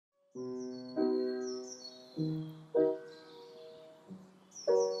We'd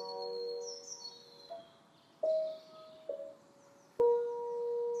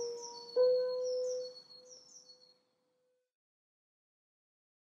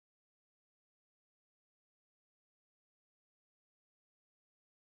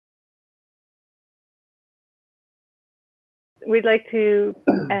like to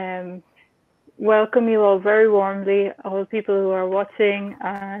welcome you all very warmly, all people who are watching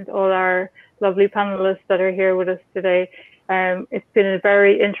and all our lovely panelists that are here with us today. It's been a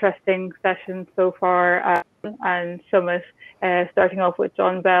very interesting session so far and summit, starting off with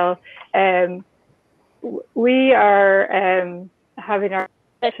John Bell. We are having our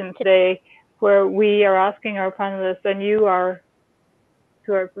session today where we are asking our panelists and you are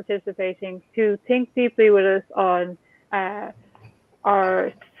who are participating to think deeply with us on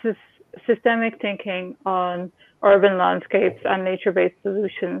our systemic thinking on urban landscapes and nature-based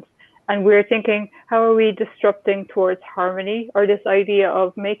solutions. And we're thinking, how are we disrupting towards harmony, or this idea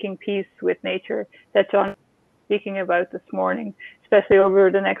of making peace with nature that John was speaking about this morning, especially over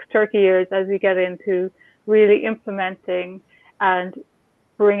the next 30 years as we get into really implementing and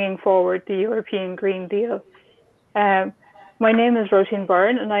bringing forward the European Green Deal. My name is Roisin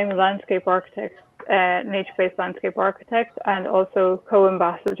Byrne, and I'm a landscape architect, nature-based landscape architect, and also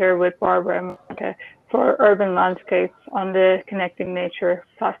co-ambassador with Barbara and Monica for urban landscapes on the Connecting Nature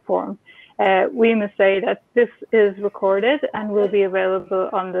platform. We must say that this is recorded and will be available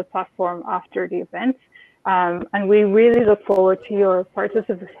on the platform after the event. And we really look forward to your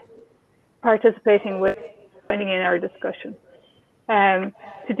participating with joining in our discussion.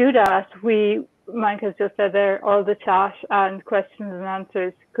 To do that, Mike has just said there, all the chat and questions and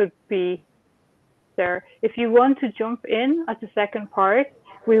answers could be there. If you want to jump in at the second part,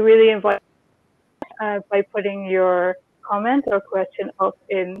 we really invite by putting your comment or question up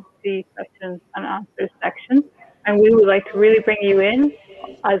in the questions and answers section. And we would like to really bring you in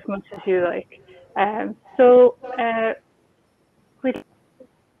as much as you like. We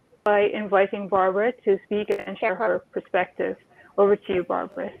by inviting Barbara to speak and share her perspective. Over to you,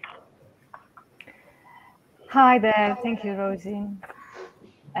 Barbara. Hi there, thank you, Rosie.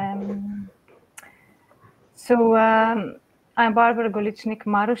 I'm Barbara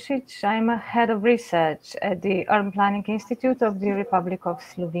Goličnik-Marušić. I'm a head of research at the Urban Planning Institute of the Republic of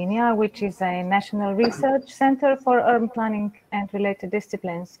Slovenia, which is a national research center for urban planning and related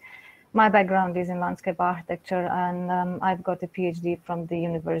disciplines. My background is in landscape architecture, and I've got a PhD from the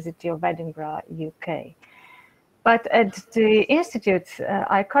University of Edinburgh, UK. But at the Institute,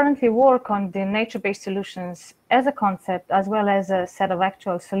 I currently work on the nature-based solutions as a concept, as well as a set of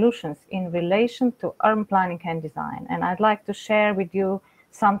actual solutions in relation to urban planning and design. And I'd like to share with you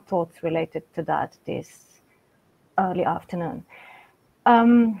some thoughts related to that this early afternoon.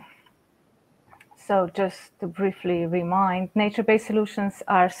 So just to briefly remind, nature-based solutions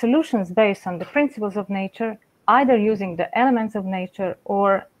are solutions based on the principles of nature, either using the elements of nature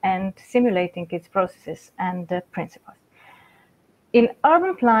and simulating its processes and principles. In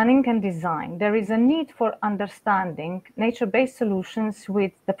urban planning and design, there is a need for understanding nature-based solutions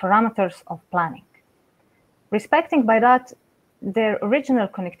with the parameters of planning. Respecting by that their original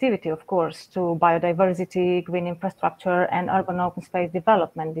connectivity, of course, to biodiversity, green infrastructure, and urban open space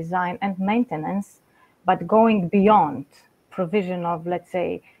development, design, and maintenance, but going beyond provision of, let's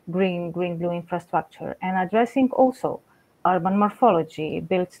say, green-blue infrastructure, and addressing also urban morphology,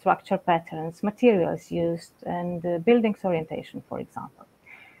 built structure patterns, materials used, and buildings orientation, for example.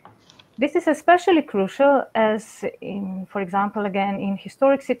 This is especially crucial as for example, again, in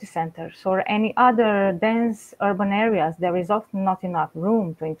historic city centers or any other dense urban areas, there is often not enough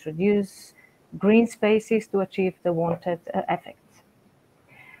room to introduce green spaces to achieve the wanted effect.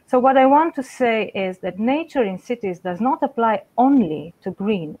 So what I want to say is that nature in cities does not apply only to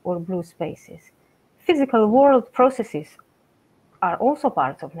green or blue spaces. Physical world processes are also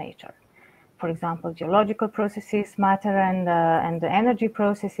parts of nature. For example, geological processes, matter and the energy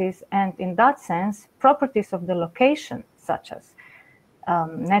processes, and in that sense, properties of the location, such as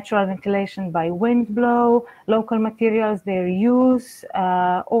natural ventilation by wind blow, local materials, their use,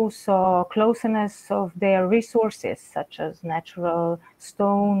 also closeness of their resources, such as natural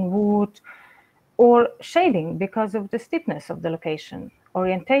stone, wood, or shading because of the steepness of the location,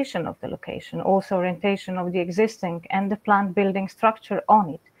 orientation of the location, also orientation of the existing and the plant building structure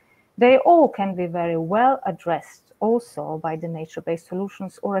on it. They all can be very well addressed also by the nature-based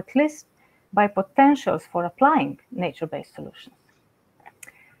solutions, or at least by potentials for applying nature-based solutions.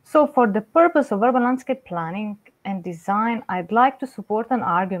 So for the purpose of urban landscape planning and design, I'd like to support an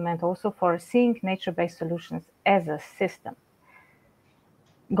argument also for seeing nature-based solutions as a system.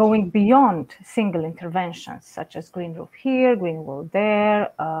 going beyond single interventions, such as green roof here, green wall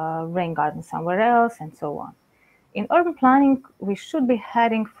there, rain garden somewhere else, and so on. In urban planning, we should be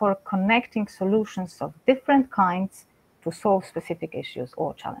heading for connecting solutions of different kinds to solve specific issues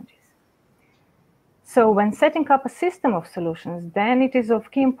or challenges. So when setting up a system of solutions, then it is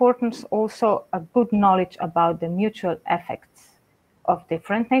of key importance also a good knowledge about the mutual effects of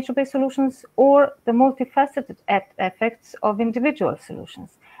different nature-based solutions or the multifaceted effects of individual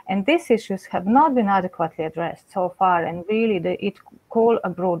solutions. And these issues have not been adequately addressed so far, and really it call a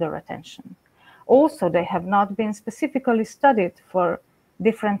broader attention. Also, they have not been specifically studied for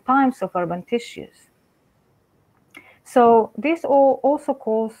different types of urban tissues. So this also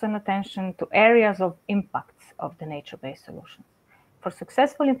calls an attention to areas of impacts of the nature-based solutions. For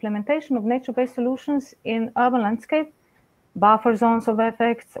successful implementation of nature-based solutions in urban landscape, buffer zones of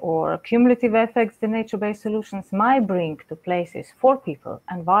effects or cumulative effects the nature-based solutions might bring to places for people,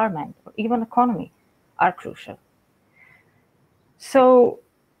 environment, or even economy are crucial. So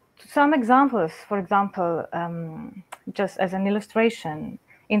some examples, for example, just as an illustration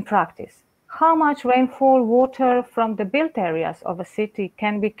in practice, how much rainfall water from the built areas of a city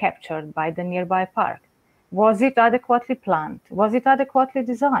can be captured by the nearby park? Was it adequately planned? Was it adequately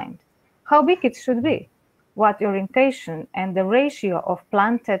designed? How big it should be? What orientation and the ratio of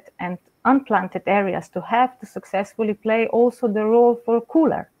planted and unplanted areas to have to successfully play also the role for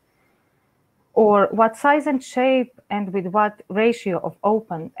cooler? Or what size and shape and with what ratio of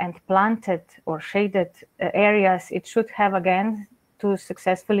open and planted or shaded areas it should have again to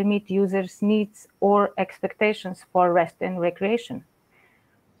successfully meet users' needs or expectations for rest and recreation.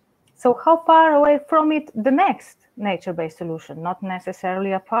 So how far away from it the next nature-based solution, not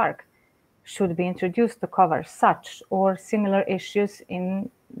necessarily a park, should be introduced to cover such or similar issues in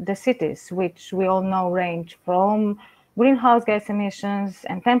the cities, which we all know range from greenhouse gas emissions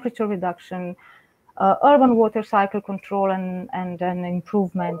and temperature reduction, urban water cycle control and an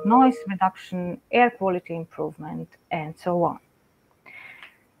improvement, noise reduction, air quality improvement, and so on.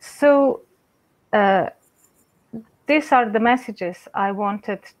 So these are the messages I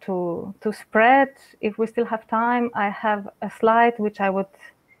wanted to spread. If we still have time, I have a slide which I would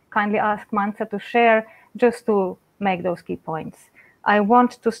kindly ask Mantha to share just to make those key points. I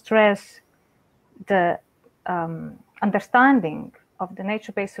want to stress the understanding of the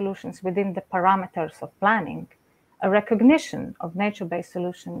nature-based solutions within the parameters of planning, a recognition of nature-based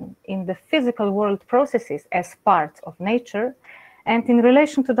solution in the physical world processes as part of nature, and in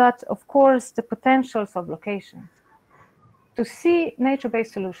relation to that, of course, the potentials of locations. To see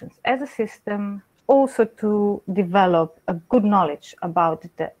nature-based solutions as a system, also to develop a good knowledge about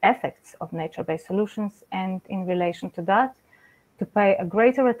the effects of nature-based solutions, and in relation to that, to pay a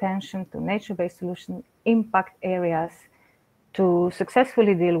greater attention to nature-based solution impact areas to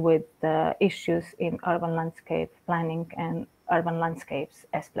successfully deal with the issues in urban landscape planning and urban landscapes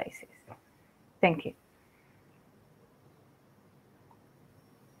as places. Thank you.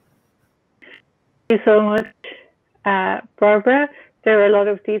 Thank you so much, Barbara. There are a lot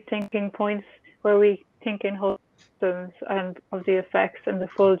of deep thinking points where we think in whole systems and of the effects and the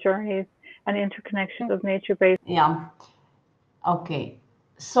full journeys and interconnections of nature-based. Yeah. Okay.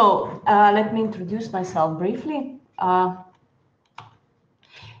 So let me introduce myself briefly.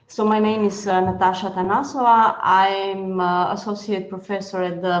 So my name is Natasha Tanasova. I'm associate professor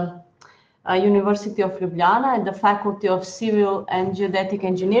at the University of Ljubljana at the Faculty of Civil and Geodetic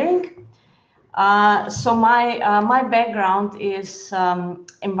Engineering. So my background is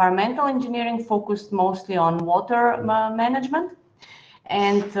environmental engineering, focused mostly on water management.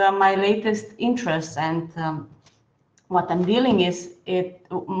 And my latest interest and what I'm dealing is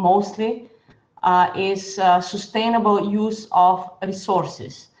mostly is sustainable use of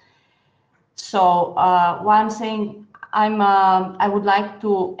resources. So what I'm saying, I would like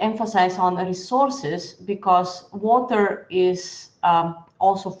to emphasize on the resources because water is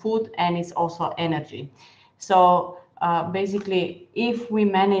also food and it's also energy. So basically, if we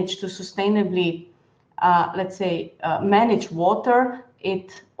manage to sustainably, let's say, manage water,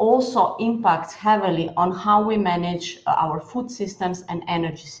 it also impacts heavily on how we manage our food systems and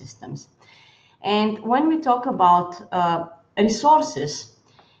energy systems. And when we talk about resources,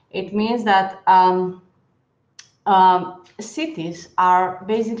 it means that cities are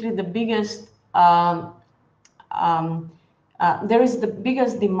basically the biggest, there is the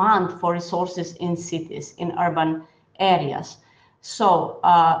biggest demand for resources in cities, in urban areas. So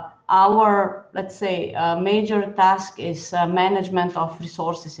our, let's say, major task is management of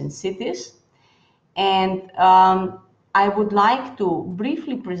resources in cities. And I would like to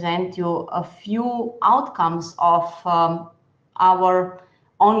briefly present you a few outcomes of our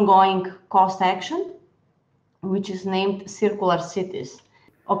ongoing cost action, which is named Circular Cities.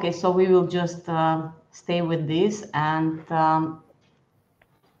 Okay, so we will just stay with this, and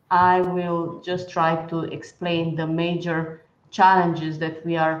I will just try to explain the major challenges that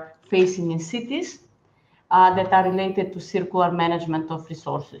we are facing in cities that are related to circular management of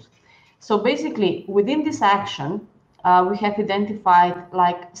resources. So basically, within this action, we have identified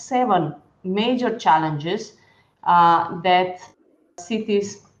like 7 major challenges that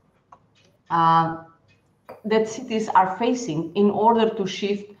cities are facing in order to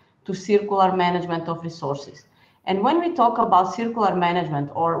shift to circular management of resources. And when we talk about circular management,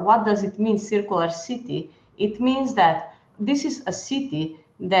 or what does it mean, circular city, it means that this is a city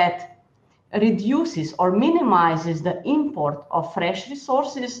that reduces or minimizes the import of fresh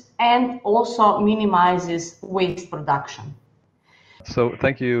resources and also minimizes waste production. So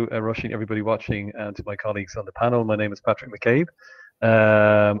thank you, Roisin, everybody watching, and to my colleagues on the panel. My name is Patrick McCabe.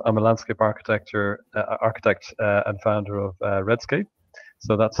 I'm a landscape architect and founder of Redscape.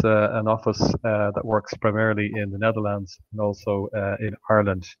 So that's an office that works primarily in the Netherlands and also in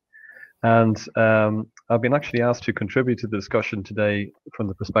Ireland. And I've been actually asked to contribute to the discussion today from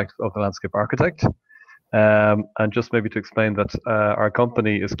the perspective of the landscape architect. And just maybe to explain that our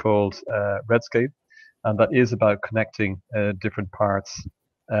company is called Redscape, and that is about connecting different parts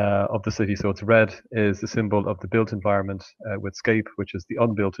of the city. So it's red is the symbol of the built environment, with scape, which is the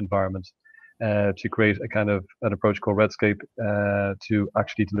unbuilt environment, to create a kind of an approach called Redscape to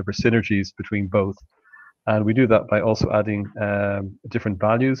actually deliver synergies between both. And we do that by also adding different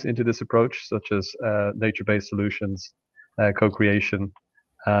values into this approach, such as nature-based solutions, co-creation,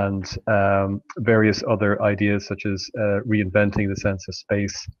 and various other ideas, such as reinventing the sense of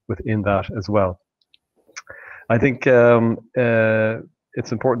space within that as well. I think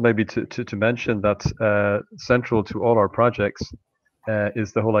it's important maybe to mention that central to all our projects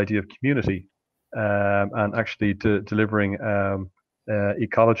is the whole idea of community, and actually delivering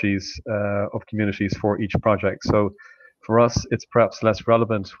ecologies of communities for each project. So for us, it's perhaps less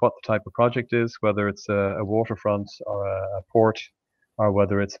relevant what the type of project is, whether it's a waterfront or a port, or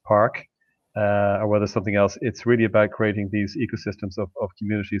whether it's a park, or whether something else. It's really about creating these ecosystems of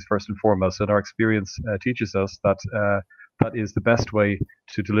communities first and foremost. And our experience teaches us that that is the best way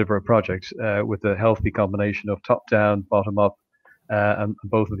to deliver a project, with a healthy combination of top-down, bottom-up, and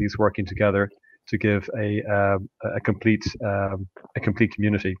both of these working together to give a complete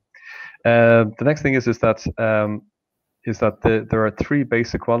community. The next thing is that there are 3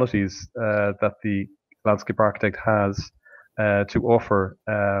 basic qualities that the landscape architect has to offer,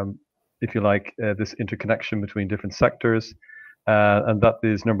 if you like, this interconnection between different sectors, and that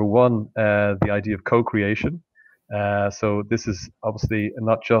is number 1, the idea of co-creation. So this is obviously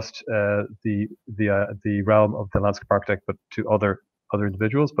not just the realm of the landscape architect, but to other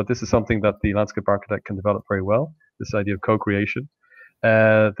individuals. But this is something that the landscape architect can develop very well. This idea of co-creation.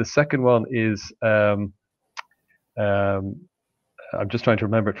 The second one is I'm just trying to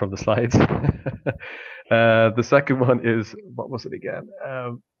remember it from the slides. The second one is, what was it again?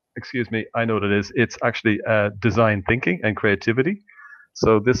 Excuse me, I know what it is. It's actually design thinking and creativity.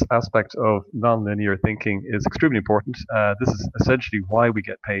 So this aspect of nonlinear thinking is extremely important. This is essentially why we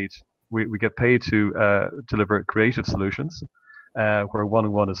get paid. We get paid to deliver creative solutions, where 1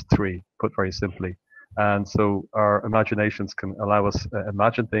 and 1 is 3, put very simply. And so our imaginations can allow us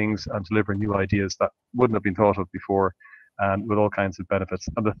imagine things and deliver new ideas that wouldn't have been thought of before, and with all kinds of benefits.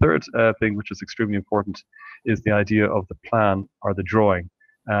 And the third thing, which is extremely important, is the idea of the plan or the drawing.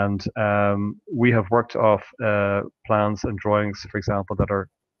 And we have worked off plans and drawings, for example, that are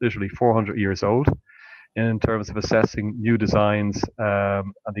literally 400 years old in terms of assessing new designs.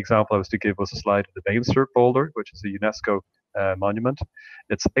 And the example I was to give was a slide of the Beemster boulder, which is a UNESCO monument.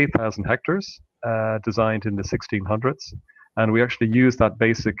 It's 8,000 hectares, designed in the 1600s. And we actually use that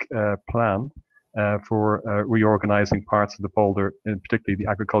basic plan for reorganizing parts of the boulder, in particularly the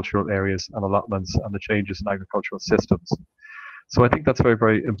agricultural areas and allotments and the changes in agricultural systems. So I think that's very,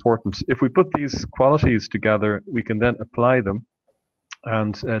 very important. If we put these qualities together, we can then apply them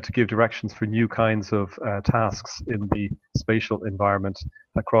and to give directions for new kinds of tasks in the spatial environment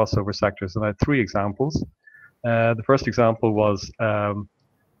that cross over sectors. And I had 3 examples. The first example was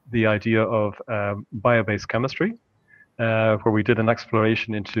the idea of bio-based chemistry, where we did an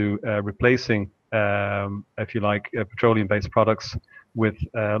exploration into replacing, if you like, petroleum-based products with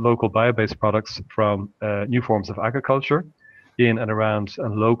local bio-based products from new forms of agriculture in and around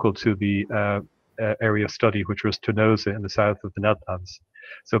and local to the area of study, which was Terneuzen in the south of the Netherlands.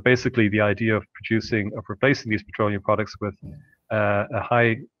 So basically the idea of replacing these petroleum products with a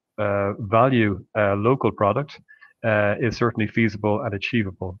high value local product is certainly feasible and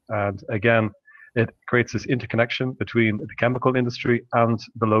achievable. And again, it creates this interconnection between the chemical industry and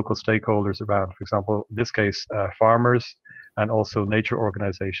the local stakeholders around, for example, in this case, farmers and also nature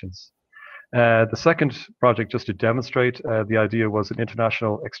organizations. The second project, just to demonstrate the idea, was an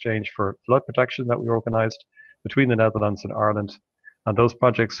international exchange for flood protection that we organized between the Netherlands and Ireland. And those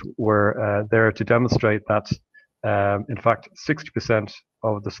projects were there to demonstrate that, in fact, 60%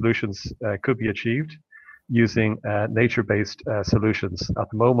 of the solutions could be achieved using nature-based solutions. At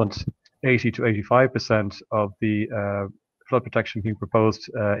the moment, 80 to 85% of the flood protection being proposed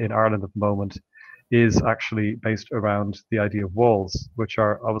in Ireland at the moment is actually based around the idea of walls, which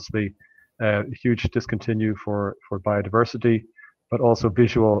are obviously a huge discontinue for biodiversity, but also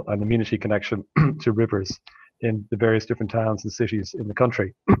visual and amenity connection to rivers in the various different towns and cities in the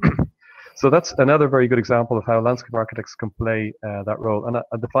country. So that's another very good example of how landscape architects can play that role. And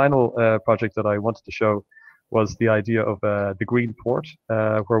the final project that I wanted to show was the idea of the green port,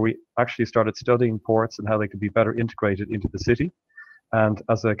 where we actually started studying ports and how they could be better integrated into the city. And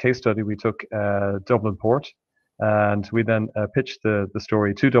as a case study, we took Dublin Port, and we then pitched the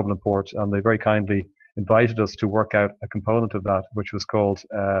story to Dublin Port, and they very kindly invited us to work out a component of that, which was called,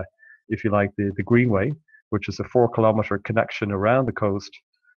 if you like, the Greenway, which is a 4-kilometer connection around the coast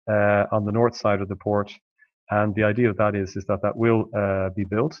on the north side of the port. And the idea of that is that will be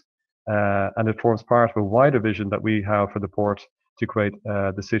built, and it forms part of a wider vision that we have for the port to create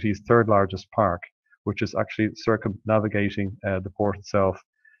the city's 3rd largest park, which is actually circumnavigating the port itself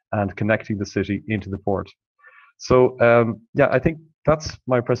and connecting the city into the port. So yeah, I think that's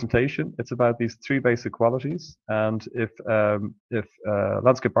my presentation. It's about these 3 basic qualities, and if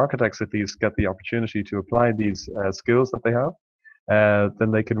landscape architects at least get the opportunity to apply these skills that they have,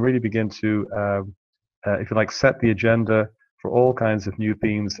 then they can really begin to, if you like, set the agenda for all kinds of new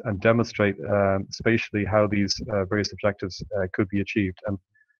themes and demonstrate spatially how these various objectives could be achieved. And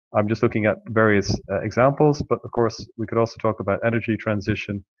I'm just looking at various examples, but of course we could also talk about energy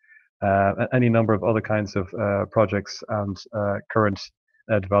transition, any number of other kinds of projects and current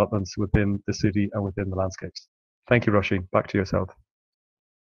developments within the city and within the landscapes. Thank you, Roisin. Back to yourself.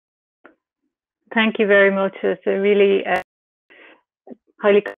 Thank you very much. It's a really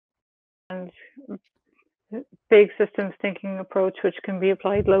highly and big systems thinking approach, which can be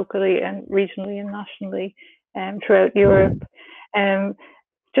applied locally and regionally and nationally throughout Europe.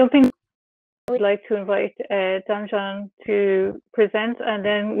 Jumping, I would like to invite Damjan to present, and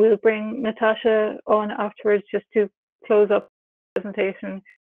then we'll bring Natasha on afterwards just to close up the presentation.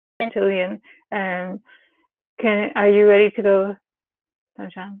 Jillian, are you ready to go,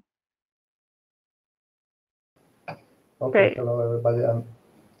 Damjan? Okay, Great. Hello everybody.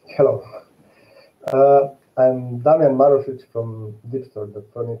 Hello. I'm Damian Marušić from Deepstore, the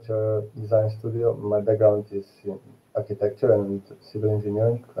furniture design studio. My background is in architecture and civil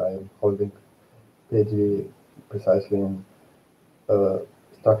engineering. I'm holding PhD precisely in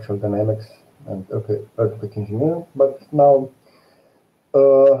structural dynamics and earthquake engineering. But now,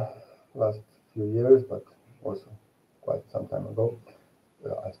 last few years, but also quite some time ago,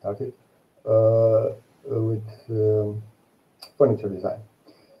 I started with furniture design.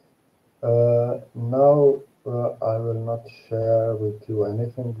 Now I will not share with you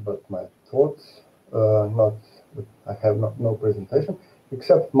anything but my thoughts. I have no presentation,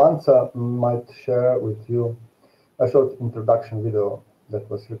 except Mansa might share with you a short introduction video that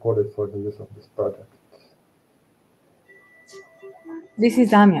was recorded for the use of this project. This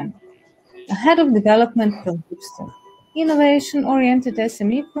is Damian, the head of development from Deepstore, innovation-oriented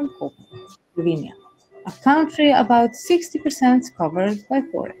SME from Koper, Slovenia, a country about 60% covered by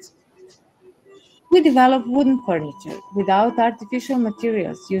forests. We develop wooden furniture without artificial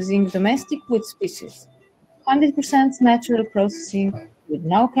materials using domestic wood species, 100% natural processing with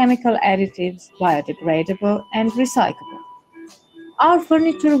no chemical additives, biodegradable and recyclable. Our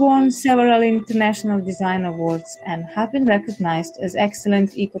furniture won several international design awards and have been recognized as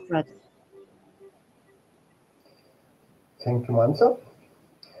excellent eco-product. Thank you, Mansa.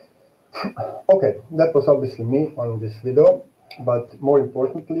 Okay, that was obviously me on this video, but more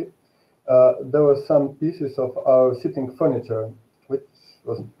importantly, there were some pieces of our sitting furniture, which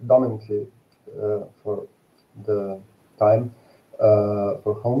was dominantly for the time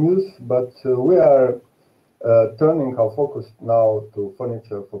for home use, but we are turning our focus now to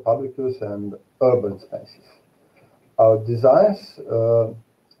furniture for public use and urban spaces. Our designs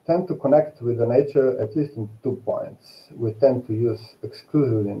tend to connect with the nature at least in 2 points. We tend to use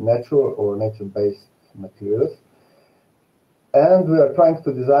exclusively natural or nature-based materials, and we are trying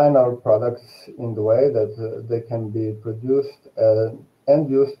to design our products in the way that they can be produced and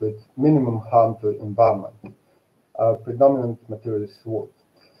used with minimum harm to the environment. Our predominant material is wood.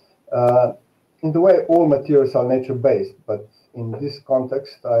 In the way, all materials are nature-based, but in this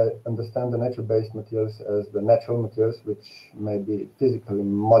context, I understand the nature-based materials as the natural materials which may be physically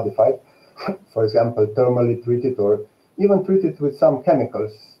modified, for example, thermally treated or even treated with some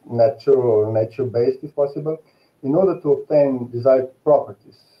chemicals, natural or nature-based if possible, in order to obtain desired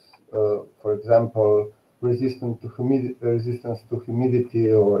properties. For example, resistance to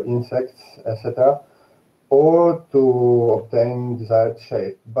humidity or insects, etc., or to obtain desired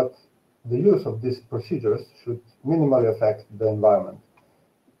shape. But the use of these procedures should minimally affect the environment.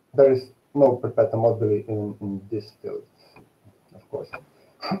 There is no perpetuum mobile in this field, of course.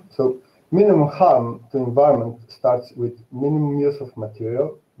 So minimum harm to environment starts with minimum use of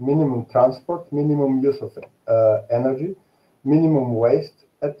material, minimum transport, minimum use of energy, minimum waste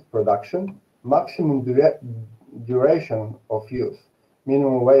at production, maximum duration of use,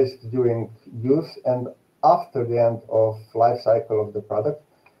 minimum waste during use and after the end of life cycle of the product,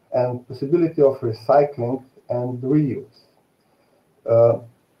 and possibility of recycling and reuse.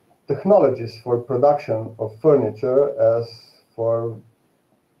 Technologies for production of furniture, as for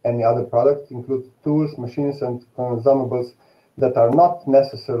any other product, include tools, machines, and consumables that are not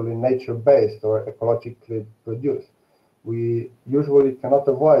necessarily nature-based or ecologically produced. We usually cannot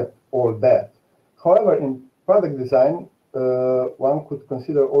avoid all that. However, in product design, one could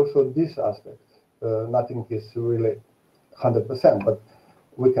consider also this aspect. Nothing is really 100%, but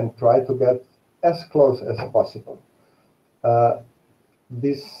we can try to get as close as possible.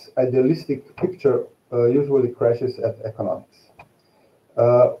 This idealistic picture usually crashes at economics.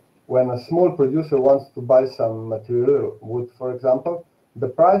 When a small producer wants to buy some material, wood for example, the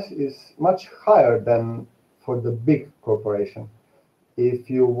price is much higher than for the big corporation. If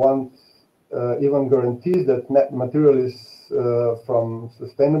you want even guarantees that net material is from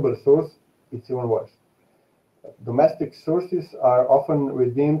sustainable source, it's even worse. Domestic sources are often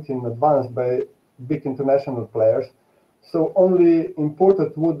redeemed in advance by big international players, so only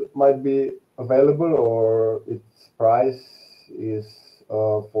imported wood might be available or its price is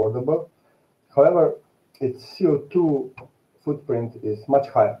affordable. However, its CO2 footprint is much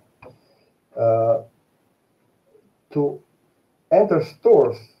higher. To enter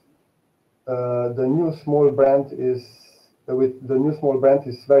stores, the new small brand is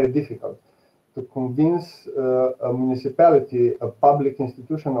very difficult. To convince a municipality, a public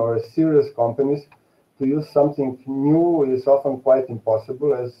institution, or a serious companies to use something new is often quite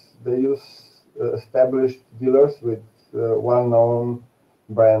impossible, as they use established dealers with well-known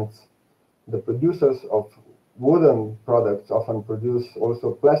brands. The producers of wooden products often produce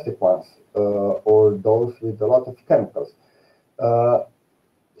also plastic ones or those with a lot of chemicals.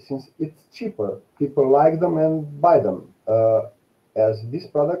 Since it's cheaper, people like them and buy them. As these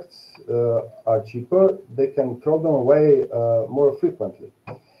products are cheaper, they can throw them away more frequently.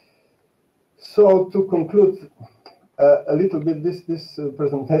 So to conclude a little bit this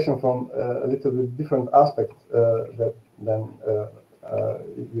presentation from a little bit different aspect than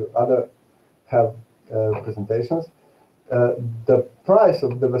you other have presentations, the price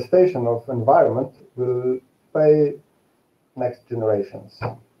of devastation of environment will pay next generations,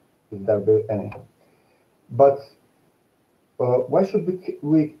 if there be any. But why should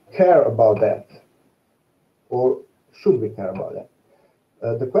we care about that? Or should we care about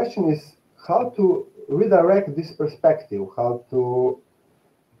that? The question is how to redirect this perspective, how to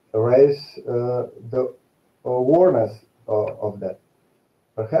raise the awareness of that.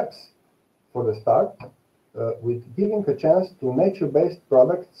 Perhaps, for the start, with giving a chance to nature-based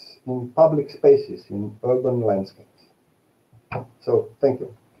products in public spaces, in urban landscapes. So, thank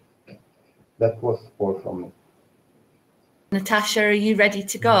you. That was all from me. Natasha, are you ready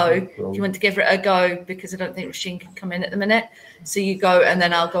to go? Do you want to give it a go? Because I don't think Roisin can come in at the minute. So you go, and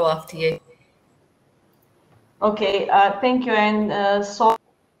then I'll go after you. Okay, thank you. And so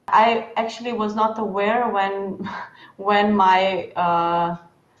I actually was not aware when my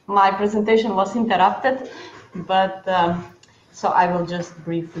my presentation was interrupted, but so I will just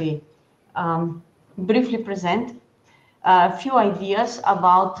briefly present a few ideas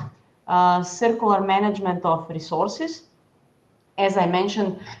about circular management of resources. As I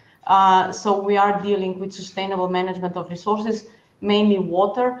mentioned, so we are dealing with sustainable management of resources, mainly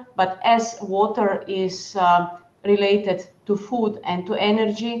water, but as water is related to food and to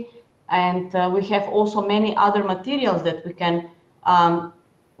energy, and we have also many other materials that we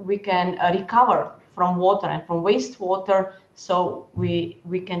can recover from water and from wastewater, so we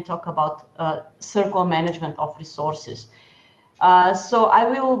can talk about circular management of resources. So I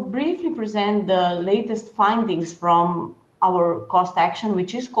will briefly present the latest findings from our cost action,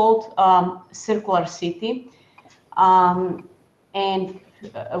 which is called Circular City. And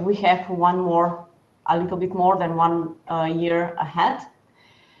we have a little bit more than 1 year ahead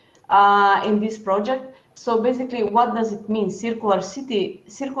in this project. So basically, what does it mean? Circular city.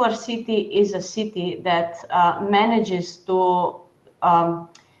 Circular city is a city that manages to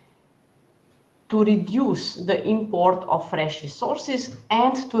reduce the import of fresh resources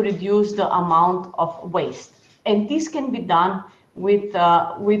and to reduce the amount of waste. And this can be done with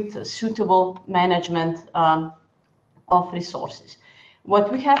suitable management of resources.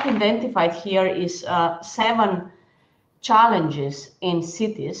 What we have identified here is 7 challenges in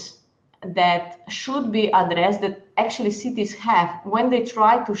cities that should be addressed, that actually cities have when they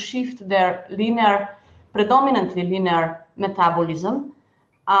try to shift their predominantly linear metabolism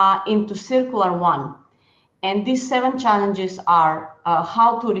into circular one. And these 7 challenges are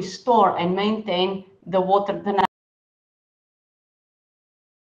how to restore and maintain the